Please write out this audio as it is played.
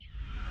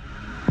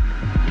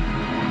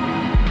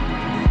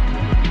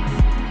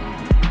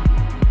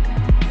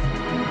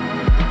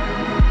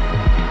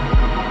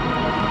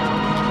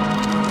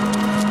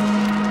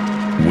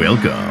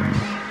Welcome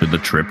to the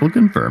Triple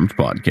Confirmed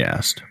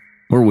podcast,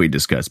 where we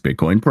discuss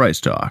Bitcoin price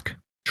talk,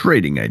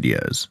 trading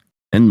ideas,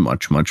 and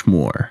much, much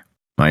more.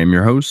 I am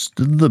your host,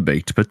 The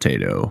Baked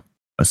Potato,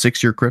 a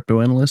 6-year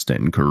crypto analyst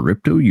and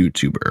crypto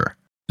YouTuber.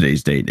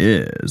 Today's date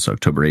is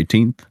October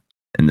 18th,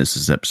 and this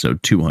is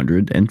episode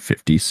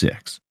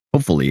 256.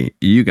 Hopefully,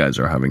 you guys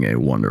are having a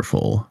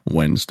wonderful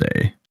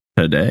Wednesday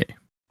today.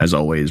 As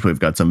always, we've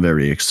got some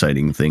very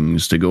exciting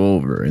things to go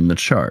over in the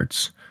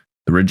charts.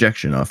 The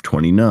rejection off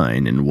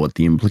 29 and what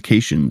the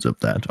implications of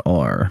that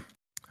are.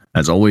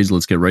 As always,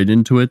 let's get right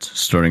into it,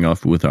 starting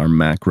off with our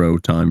macro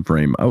time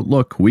frame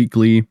outlook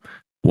weekly.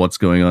 What's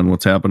going on?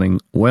 What's happening?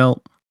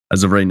 Well,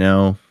 as of right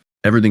now,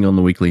 everything on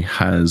the weekly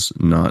has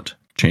not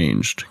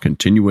changed.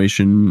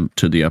 Continuation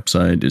to the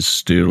upside is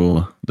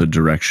still the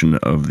direction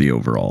of the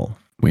overall.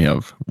 We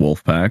have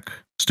Wolfpack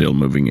still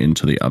moving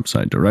into the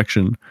upside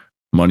direction,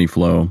 money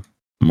flow,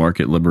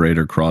 market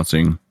liberator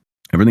crossing.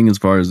 Everything as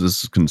far as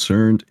this is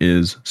concerned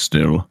is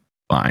still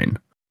fine.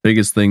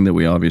 Biggest thing that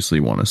we obviously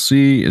want to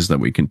see is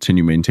that we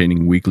continue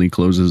maintaining weekly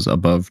closes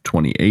above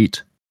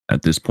 28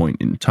 at this point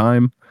in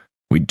time.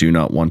 We do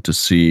not want to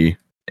see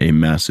a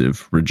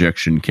massive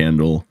rejection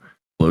candle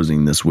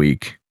closing this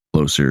week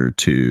closer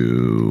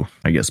to,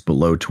 I guess,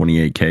 below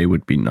 28K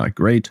would be not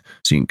great.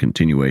 Seeing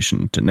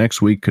continuation to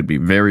next week could be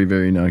very,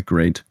 very not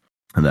great.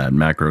 And that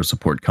macro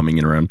support coming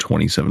in around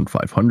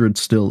 27,500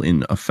 still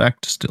in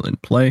effect, still in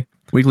play.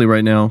 Weekly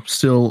right now,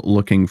 still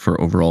looking for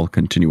overall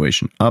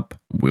continuation up.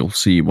 We'll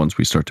see once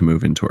we start to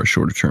move into our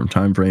shorter term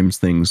timeframes.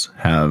 Things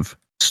have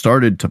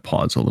started to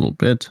pause a little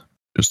bit,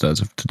 just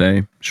as of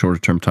today. Shorter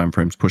term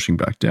timeframes pushing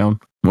back down,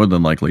 more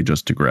than likely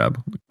just to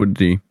grab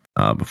liquidity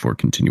before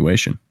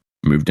continuation.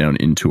 Move down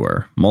into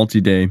our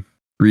multi-day,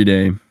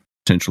 3-day,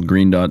 potential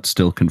green dot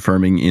still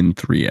confirming in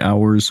 3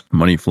 hours.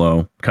 Money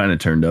flow kind of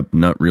turned up,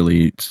 not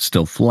really,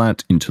 still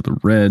flat into the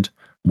red.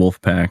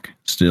 Wolfpack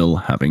still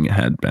having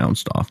had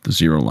bounced off the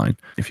zero line.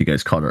 If you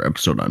guys caught our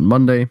episode on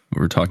Monday, we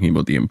were talking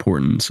about the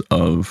importance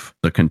of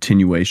the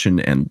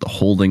continuation and the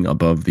holding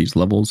above these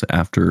levels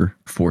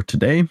for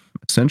today,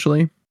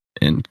 essentially.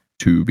 And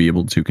to be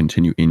able to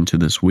continue into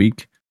this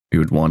week, we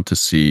would want to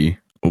see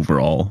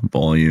overall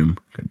volume,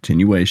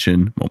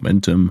 continuation,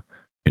 momentum,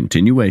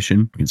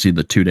 continuation. You can see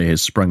the 2-day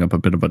has sprung up a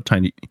bit of a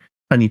tiny,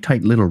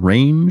 tight little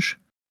range.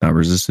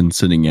 Resistance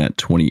sitting at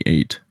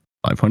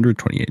 28,500,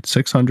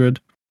 28,600.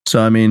 So,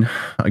 I mean,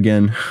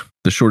 again,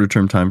 the shorter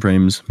term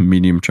timeframes,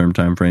 medium term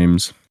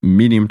timeframes,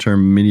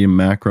 medium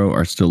macro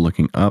are still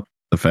looking up.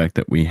 The fact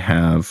that we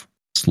have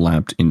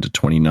slapped into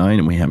 29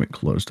 and we haven't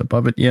closed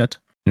above it yet,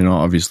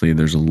 obviously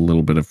there's a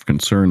little bit of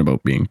concern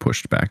about being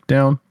pushed back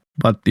down,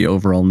 but the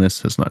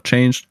overallness has not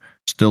changed.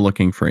 Still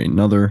looking for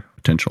another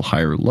potential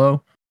higher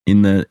low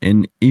in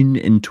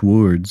and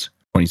towards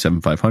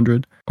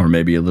 27,500, or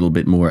maybe a little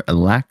bit more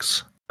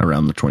lax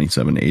around the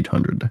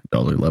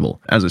 $27,800 level.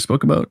 As I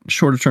spoke about,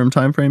 shorter term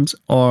timeframes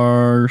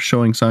are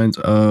showing signs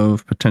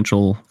of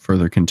potential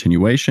further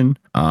continuation.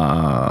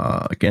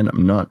 Again,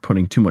 I'm not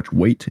putting too much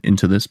weight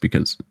into this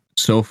because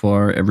so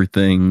far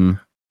everything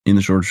in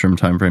the shorter term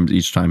timeframes,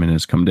 each time it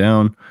has come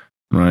down,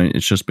 right?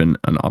 It's just been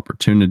an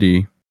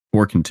opportunity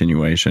for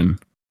continuation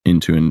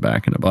into and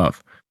back and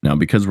above. Now,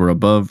 because we're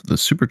above the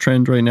super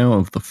trend right now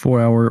of the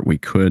 4-hour, we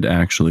could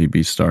actually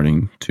be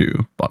starting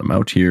to bottom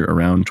out here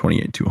around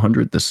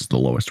 28,200. This is the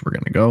lowest we're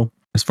going to go.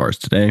 As far as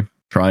today,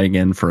 try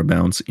again for a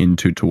bounce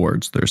into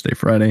towards Thursday,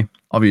 Friday.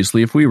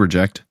 Obviously, if we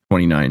reject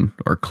 29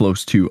 or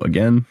close to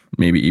again,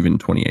 maybe even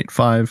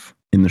 28.5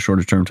 in the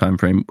shorter term time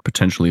frame,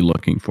 potentially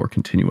looking for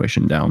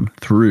continuation down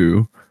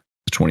through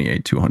the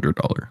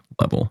 $28,200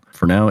 level.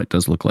 For now, it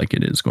does look like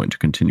it is going to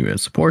continue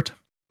as support.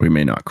 We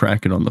may not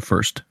crack it on the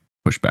first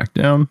push back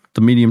down.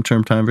 The medium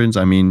term time frames,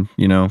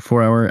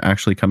 4-hour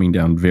actually coming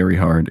down very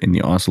hard in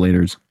the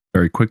oscillators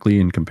very quickly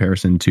in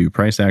comparison to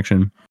price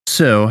action.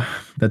 So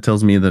that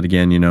tells me that,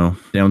 again,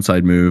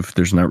 downside move,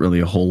 there's not really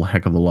a whole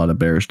heck of a lot of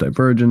bearish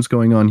divergence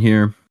going on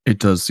here. It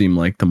does seem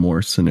like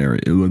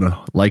the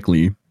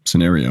likely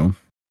scenario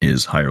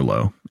is higher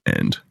low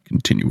and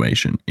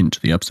continuation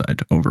into the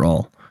upside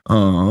overall.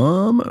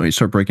 We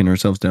start breaking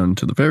ourselves down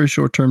to the very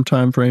short term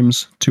time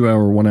frames,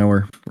 2-hour,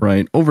 1-hour,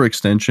 right?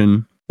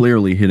 Overextension,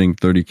 clearly hitting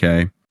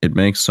 30K. It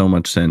makes so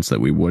much sense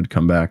that we would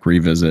come back,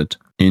 revisit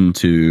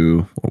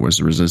into what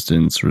was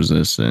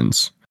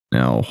resistance,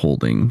 now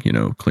holding,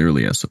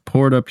 clearly as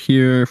support up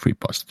here. If we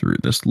bust through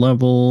this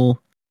level,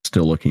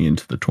 still looking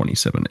into the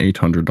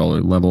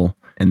 $27,800 level,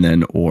 and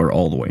then or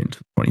all the way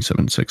into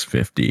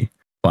 $27,650.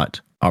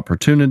 But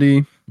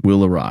opportunity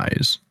will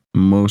arise.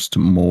 Most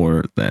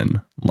more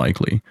than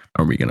likely.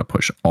 Are we going to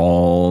push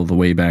all the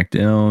way back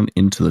down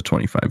into the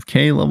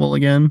 25K level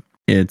again?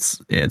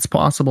 It's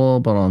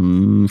possible, but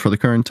for the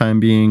current time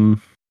being,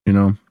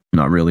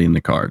 not really in the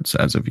cards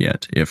as of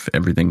yet. If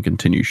everything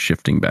continues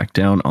shifting back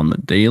down on the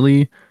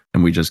daily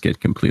and we just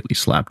get completely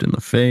slapped in the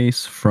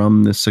face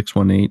from the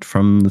 618,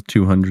 from the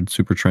 200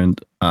 super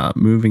trend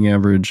moving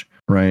average,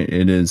 right?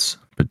 It is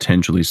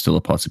potentially still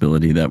a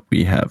possibility that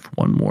we have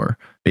one more,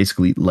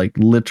 basically like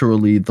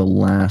literally the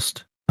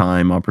last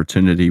time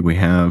opportunity we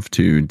have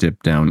to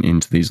dip down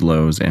into these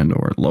lows and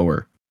or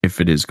lower if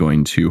it is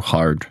going to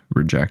hard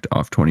reject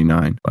off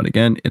 29. But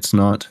again, it's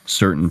not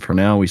certain for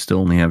now. We still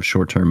only have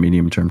short-term,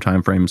 medium-term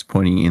timeframes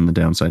pointing in the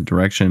downside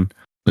direction.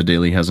 The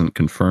daily hasn't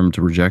confirmed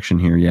rejection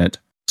here yet.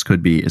 This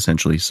could be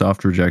essentially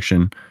soft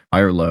rejection,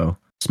 higher low,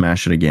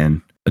 smash it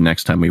again. The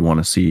next time we want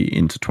to see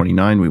into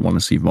 29, we want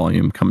to see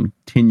volume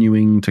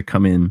continuing to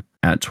come in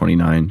at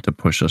 29 to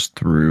push us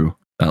through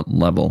that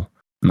level,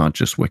 not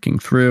just wicking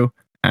through,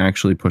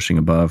 actually pushing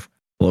above,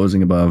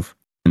 closing above,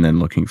 and then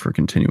looking for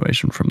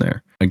continuation from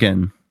there.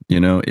 Again,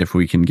 if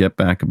we can get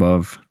back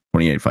above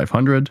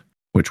 28,500,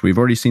 which we've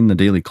already seen the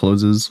daily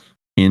closes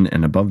in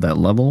and above that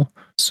level.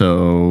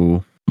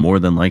 So more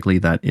than likely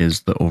that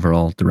is the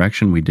overall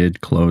direction. We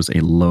did close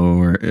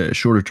a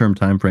shorter term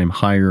time frame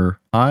higher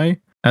high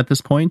at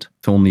this point.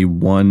 It's only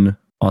one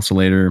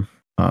oscillator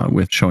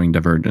with showing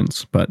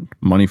divergence, but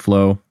money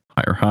flow,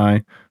 higher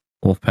high,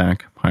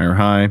 Wolfpack, higher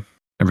high,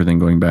 everything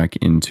going back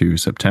into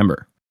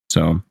September.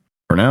 So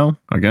for now,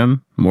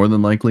 again, more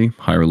than likely,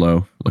 higher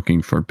low,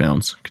 looking for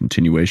bounce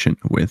continuation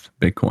with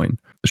Bitcoin.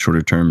 The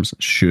shorter terms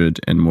should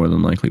and more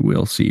than likely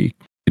will see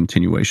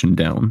continuation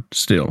down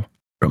still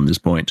from this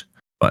point.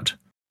 But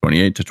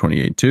 28 to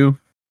 28.2,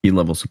 key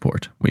level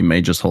support. We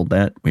may just hold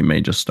that. We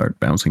may just start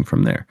bouncing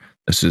from there.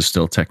 This is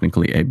still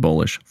technically a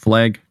bullish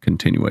flag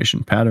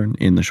continuation pattern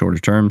in the shorter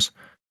terms,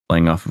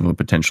 playing off of a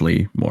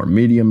potentially more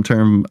medium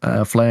term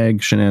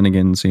flag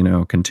shenanigans,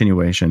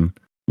 continuation.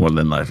 More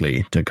than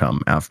likely to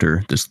come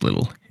after this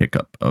little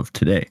hiccup of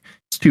today.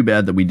 It's too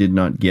bad that we did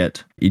not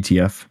get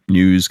ETF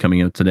news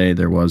coming out today.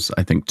 There was,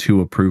 I think,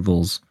 2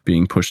 approvals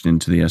being pushed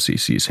into the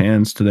SEC's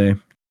hands today.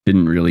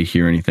 Didn't really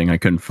hear anything. I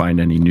couldn't find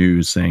any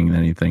news saying that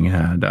anything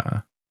had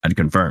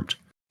confirmed.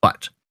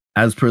 But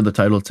as per the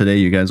title today,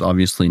 you guys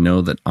obviously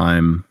know that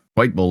I'm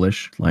quite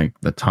bullish. Like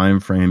the time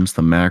frames,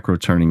 the macro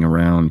turning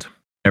around,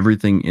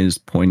 everything is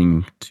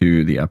pointing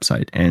to the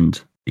upside.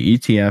 And the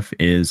ETF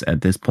is, at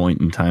this point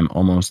in time,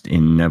 almost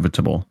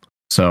inevitable.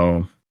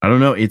 So, I don't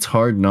know. It's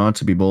hard not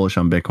to be bullish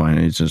on Bitcoin.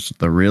 It's just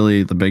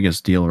the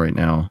biggest deal right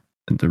now.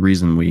 And the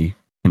reason we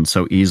can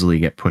so easily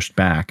get pushed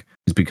back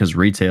is because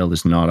retail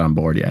is not on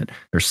board yet.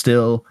 They're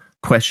still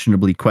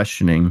questionably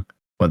questioning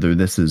whether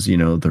this is,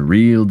 the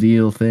real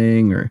deal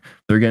thing or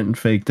they're getting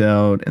faked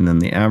out. And then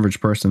the average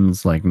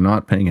person's like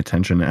not paying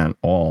attention at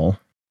all.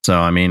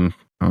 So, I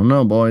don't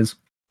know, boys.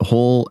 The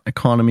whole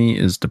economy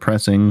is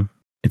depressing.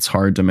 It's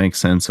hard to make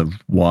sense of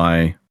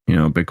why,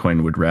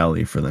 Bitcoin would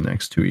rally for the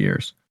next 2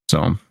 years.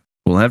 So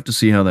we'll have to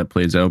see how that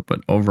plays out. But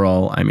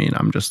overall, I'm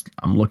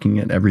looking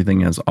at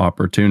everything as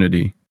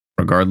opportunity,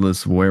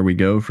 regardless of where we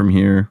go from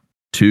here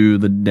to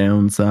the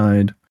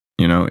downside.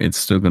 It's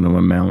still going to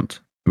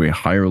amount to a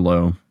higher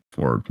low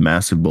or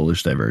massive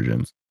bullish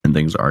divergence. And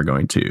things are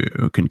going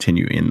to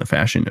continue in the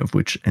fashion of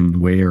which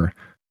and where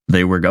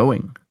they were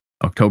going.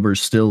 October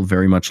is still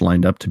very much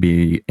lined up to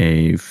be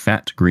a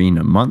fat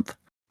green month.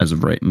 As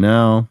of right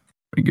now,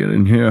 we get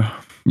in here.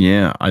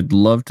 Yeah, I'd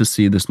love to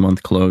see this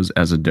month close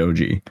as a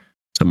doji,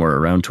 somewhere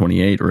around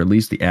 28, or at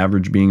least the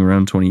average being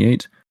around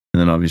 28.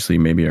 And then obviously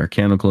maybe our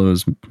candle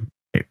close,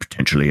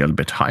 potentially a little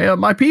bit higher.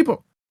 My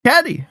people,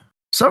 Caddy,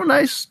 so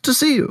nice to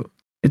see you.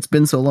 It's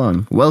been so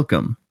long.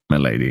 Welcome, my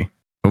lady.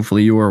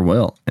 Hopefully you are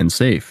well and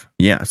safe.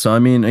 Yeah, so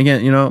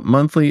again,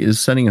 monthly is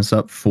setting us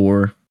up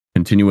for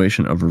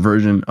continuation of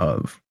reversion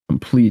of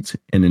complete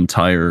and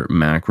entire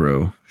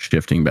macro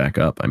shifting back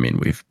up.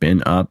 We've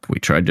been up. We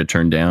tried to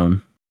turn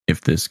down.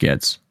 If this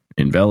gets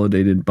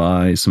invalidated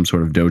by some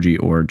sort of doji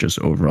or just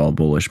overall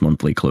bullish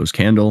monthly close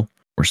candle,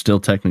 we're still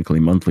technically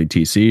monthly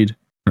TC'd,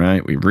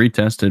 right? We've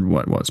retested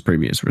what was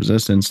previous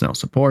resistance, now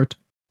support.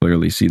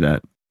 Clearly see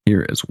that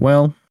here as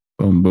well.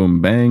 Boom,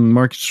 boom, bang.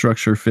 Market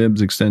structure,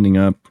 fibs extending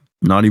up.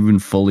 Not even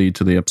fully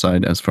to the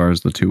upside as far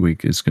as the 2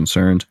 week is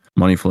concerned.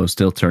 Money flow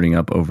still turning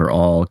up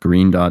overall.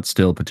 Green dot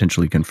still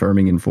potentially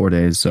confirming in 4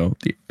 days. So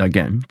the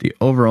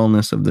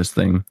overallness of this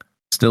thing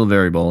still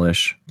very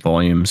bullish.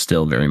 Volume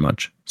still very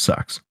much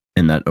sucks.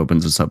 And that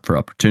opens us up for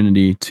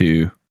opportunity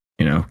to,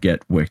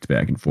 get wicked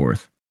back and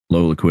forth.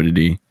 Low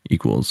liquidity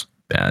equals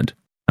bad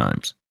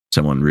times.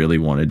 Someone really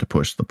wanted to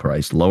push the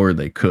price lower,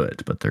 they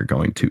could, but they're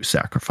going to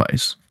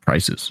sacrifice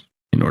prices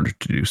in order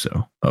to do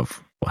so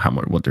of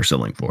what they're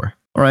selling for.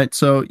 All right,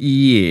 so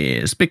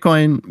yes,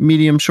 Bitcoin,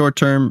 medium, short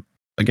term,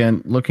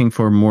 again, looking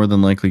for more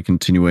than likely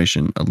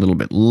continuation a little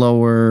bit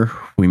lower.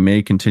 We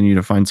may continue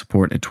to find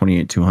support at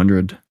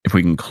 28,200. If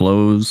we can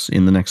close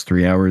in the next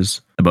 3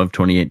 hours above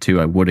 28.2,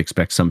 I would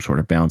expect some sort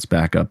of bounce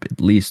back up at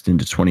least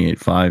into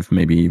 28.5,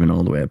 maybe even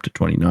all the way up to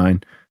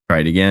 29. Try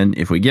it again.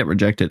 If we get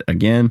rejected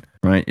again,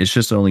 right, it's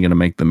just only going to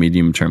make the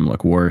medium term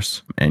look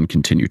worse and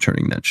continue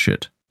turning that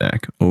shit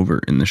back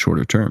over in the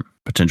shorter term.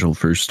 Potential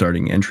for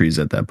starting entries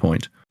at that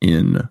point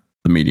in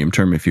the medium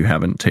term if you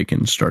haven't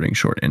taken starting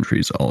short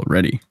entries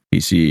already.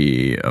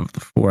 PC of the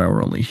 4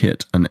 hour only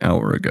hit an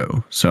hour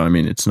ago. So,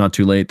 it's not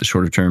too late. The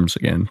shorter terms,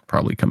 again,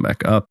 probably come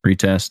back up,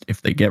 retest.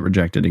 If they get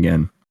rejected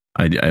again,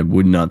 I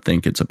would not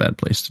think it's a bad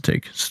place to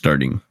take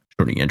shorting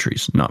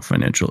entries, not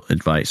financial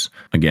advice.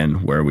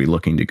 Again, where are we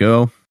looking to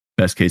go?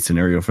 Best case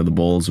scenario for the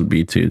bulls would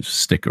be to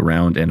stick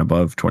around and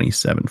above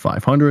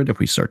 27,500. If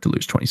we start to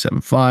lose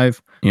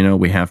 27.5,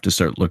 we have to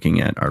start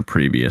looking at our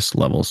previous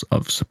levels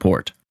of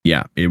support.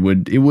 Yeah, it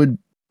would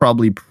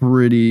probably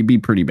be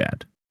pretty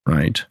bad,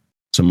 right?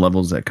 Some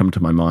levels that come to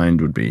my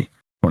mind would be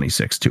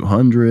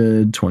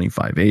 26,200,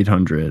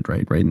 25,800,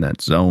 right in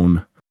that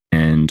zone,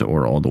 and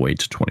or all the way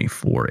to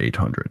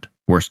 24,800.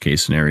 Worst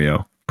case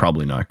scenario,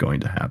 probably not going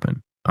to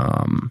happen.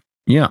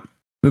 Yeah.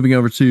 Moving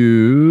over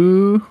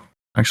to,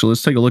 actually,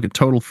 let's take a look at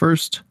total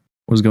first.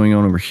 What's going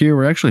on over here?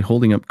 We're actually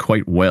holding up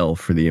quite well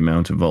for the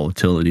amount of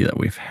volatility that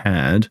we've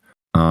had.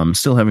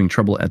 Still having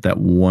trouble at that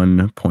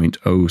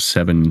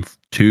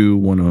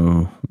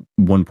 1.072,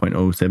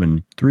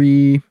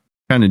 1.073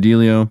 kind of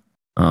dealio.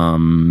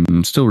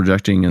 Still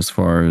rejecting as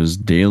far as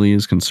daily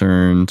is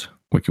concerned.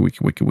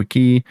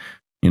 Wiki.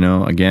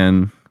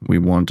 Again, we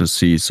want to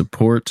see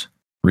support,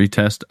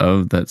 retest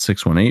of that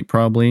 618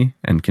 probably,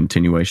 and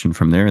continuation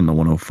from there in the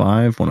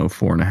 105,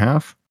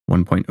 104.5,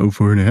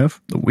 1.04.5.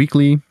 The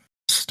weekly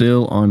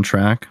still on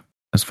track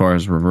as far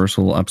as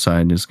reversal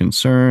upside is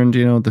concerned.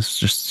 This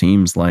just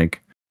seems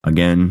like,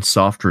 again,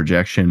 soft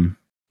rejection.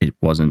 It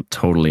wasn't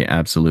totally,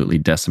 absolutely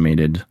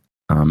decimated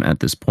at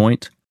this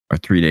point. Our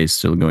 3 days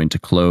still going to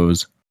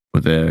close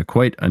with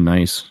quite a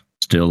nice,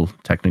 still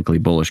technically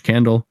bullish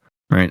candle,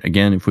 right?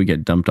 Again, if we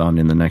get dumped on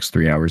in the next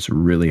 3 hours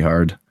really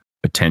hard,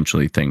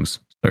 potentially things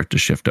start to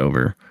shift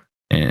over,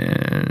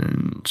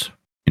 and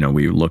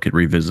we look at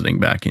revisiting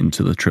back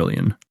into the $1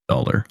 trillion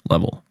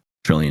level,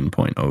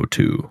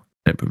 1.02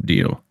 type of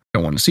deal.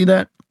 Don't want to see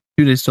that.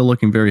 2 days still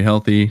looking very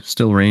healthy,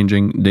 still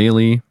ranging.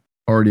 Daily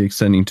already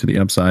extending to the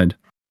upside,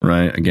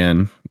 right?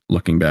 Again,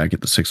 looking back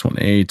at the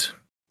 618,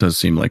 does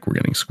seem like we're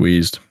getting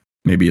squeezed.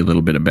 Maybe a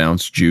little bit of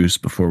bounce juice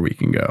before we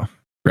can go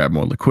grab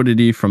more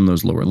liquidity from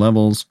those lower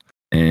levels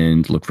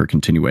and look for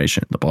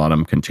continuation. The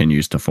bottom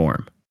continues to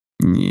form.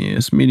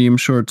 Yes, medium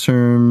short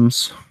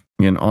terms.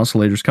 Again,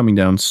 oscillators coming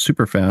down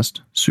super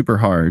fast, super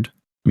hard.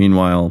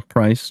 Meanwhile,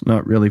 price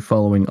not really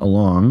following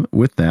along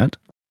with that.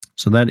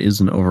 So that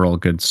is an overall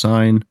good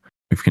sign.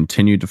 We've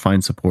continued to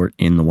find support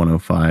in the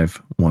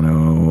 105,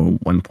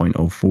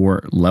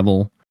 1.04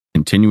 level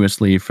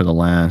continuously for the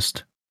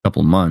last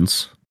couple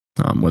months.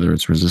 Whether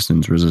it's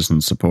resistance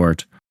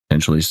support,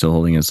 potentially still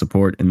holding as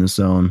support in this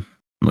zone,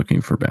 looking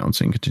for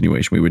bouncing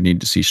continuation. We would need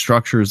to see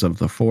structures of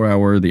the 4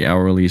 hour, the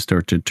hourly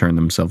start to turn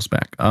themselves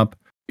back up,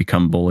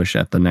 become bullish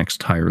at the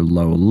next higher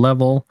low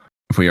level,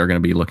 if we are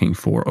going to be looking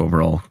for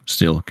overall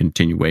still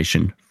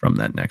continuation from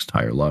that next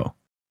higher low.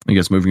 I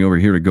guess moving over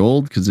here to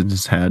gold, because it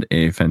has had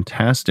a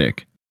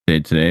fantastic day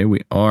today. We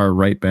are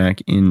right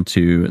back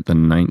into the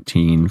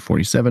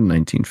 1947,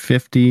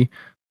 1950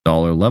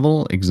 dollar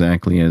level,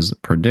 exactly as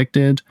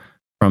predicted.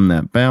 From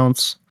that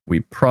bounce,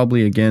 we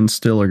probably again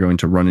still are going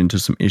to run into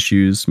some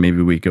issues.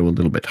 Maybe we go a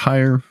little bit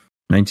higher.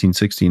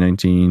 1960,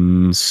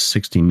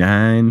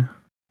 1969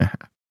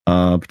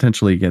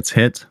 potentially gets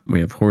hit. We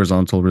have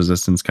horizontal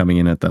resistance coming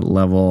in at that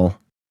level.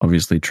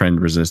 Obviously trend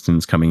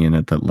resistance coming in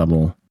at that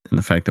level. And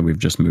the fact that we've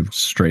just moved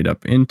straight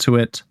up into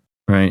it,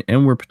 right?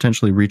 And we're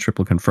potentially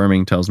triple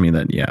confirming tells me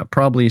that, yeah,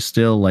 probably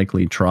still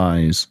likely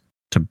tries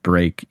to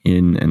break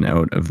in and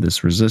out of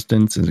this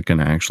resistance. Is it going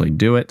to actually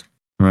do it?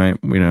 Right?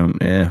 We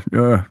don't,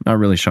 not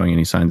really showing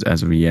any signs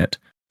as of yet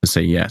to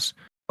say yes.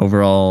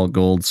 Overall,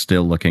 gold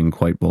still looking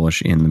quite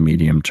bullish in the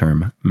medium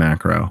term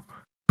macro.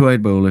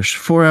 Quite bullish.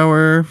 4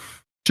 hour,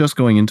 just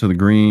going into the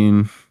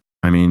green.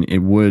 I mean, it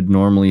would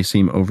normally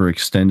seem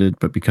overextended,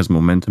 but because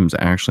momentum's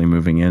actually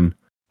moving in,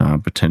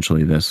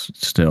 potentially this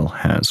still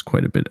has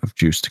quite a bit of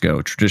juice to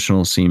go.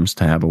 Traditional seems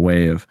to have a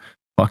way of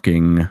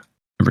fucking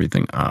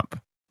everything up.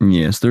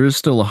 Yes, there is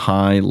still a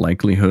high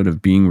likelihood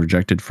of being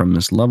rejected from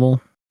this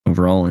level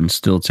overall and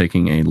still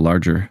taking a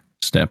larger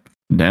step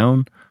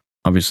down.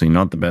 Obviously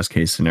not the best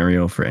case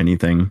scenario for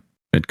anything,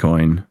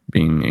 Bitcoin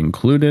being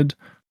included.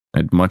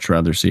 I'd much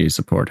rather see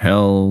support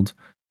held,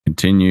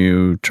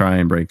 continue, try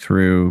and break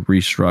through,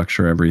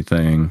 restructure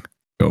everything,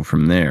 go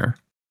from there.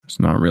 It's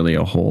not really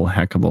a whole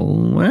heck of a,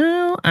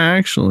 well,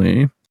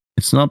 actually,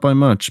 it's not by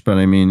much, but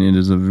I mean, it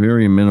is a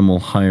very minimal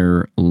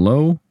higher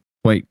low,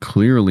 quite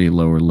clearly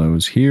lower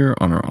lows here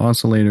on our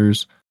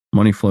oscillators.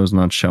 Money flow is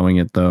not showing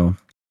it though.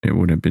 It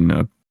would have been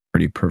a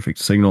pretty perfect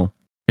signal.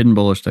 Hidden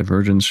bullish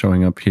divergence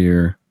showing up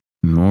here.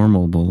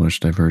 Normal bullish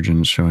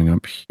divergence showing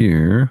up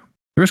here.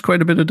 There's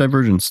quite a bit of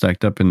divergence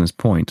stacked up in this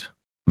point.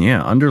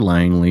 Yeah,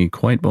 underlyingly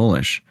quite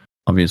bullish.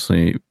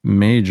 Obviously,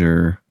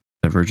 major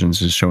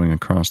divergence is showing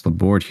across the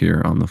board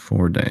here on the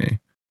 4-day.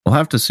 We'll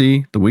have to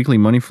see. The weekly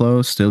money flow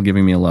is still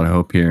giving me a lot of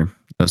hope here.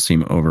 It does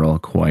seem overall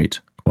quite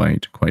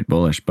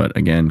bullish. But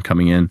again,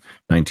 coming in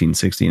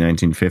 1960,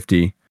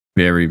 1950,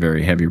 very,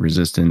 very heavy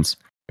resistance.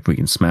 If we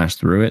can smash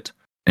through it,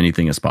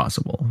 anything is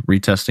possible.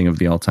 Retesting of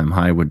the all-time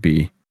high would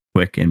be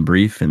quick and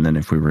brief. And then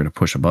if we were to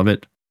push above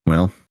it,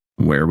 well,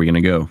 where are we going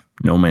to go?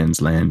 No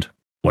man's land.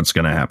 What's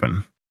going to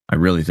happen? I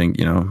really think,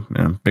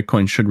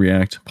 Bitcoin should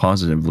react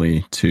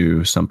positively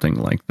to something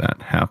like that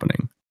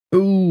happening.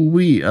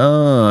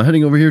 Oh,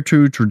 heading over here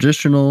to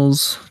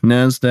traditionals,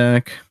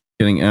 NASDAQ,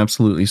 getting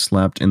absolutely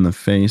slapped in the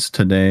face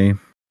today.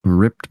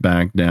 Ripped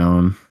back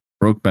down,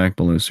 broke back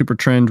below super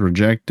trend,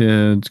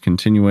 rejected,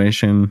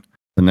 continuation.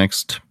 The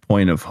next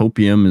point of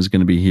hopium is going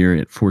to be here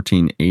at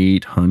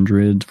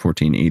 14,800,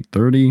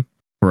 14,830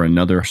 for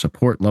another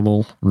support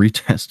level,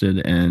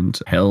 retested and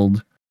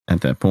held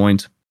at that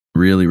point.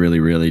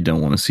 Really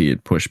don't want to see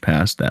it push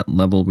past that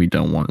level. We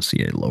don't want to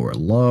see a lower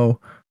low.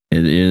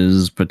 It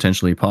is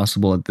potentially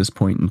possible at this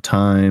point in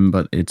time,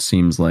 but it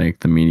seems like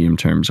the medium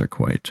terms are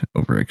quite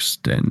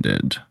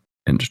overextended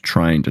and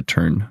trying to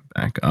turn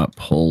back up,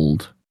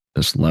 hold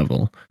this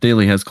level.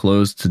 Daily has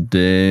closed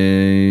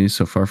today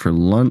so far for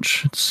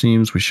lunch. It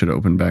seems we should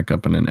open back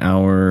up in an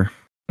hour.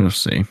 We'll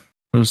see.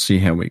 We'll see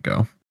how we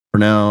go. For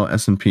now,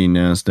 S&P,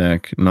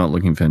 NASDAQ, not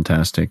looking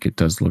fantastic. It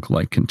does look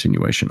like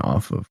continuation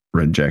off of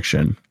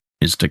rejection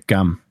is to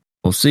come.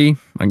 We'll see.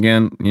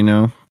 Again,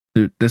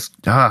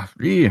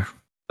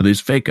 these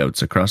fake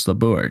outs across the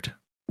board.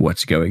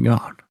 What's going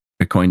on?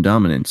 Bitcoin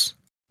dominance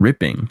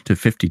ripping to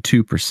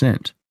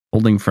 52%.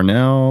 Holding for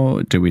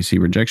now. Do we see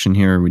rejection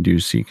here? We do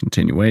see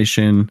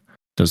continuation.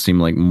 Does seem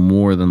like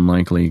more than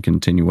likely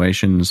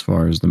continuation as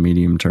far as the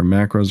medium term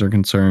macros are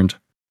concerned.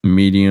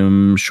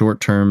 Medium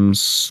short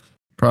terms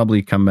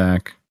probably come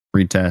back,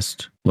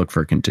 retest, look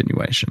for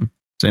continuation.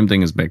 Same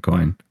thing as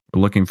Bitcoin.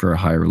 We're looking for a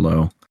higher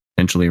low,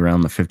 potentially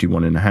around the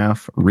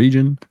 51.5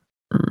 region.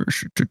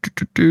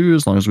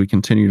 As long as we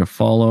continue to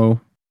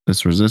follow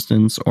this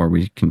resistance or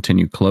we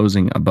continue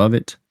closing above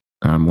it,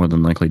 more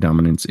than likely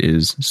dominance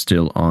is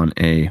still on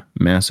a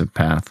massive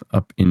path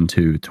up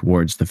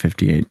towards the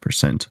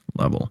 58%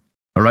 level.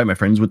 All right, my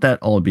friends, with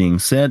that all being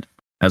said,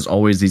 as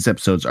always, these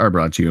episodes are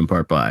brought to you in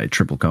part by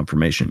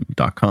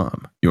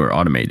tripleconfirmation.com, your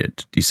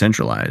automated,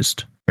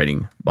 decentralized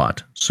trading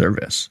bot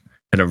service.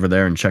 Head over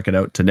there and check it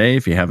out today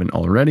if you haven't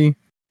already,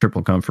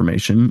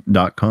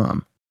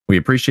 tripleconfirmation.com. We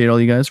appreciate all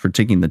you guys for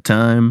taking the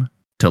time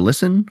to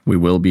listen. We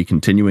will be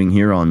continuing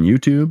here on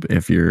YouTube.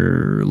 If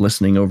you're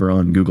listening over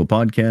on Google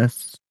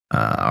Podcasts,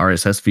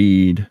 RSS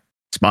feed,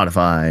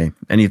 Spotify,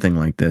 anything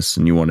like this,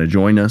 and you want to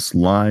join us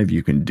live,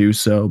 you can do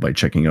so by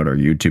checking out our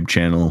YouTube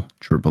channel,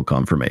 Triple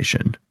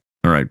Confirmation.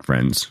 All right,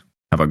 friends,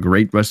 have a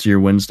great rest of your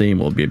Wednesday, and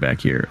we'll be back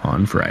here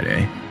on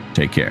Friday.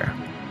 Take care.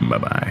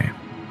 Bye-bye.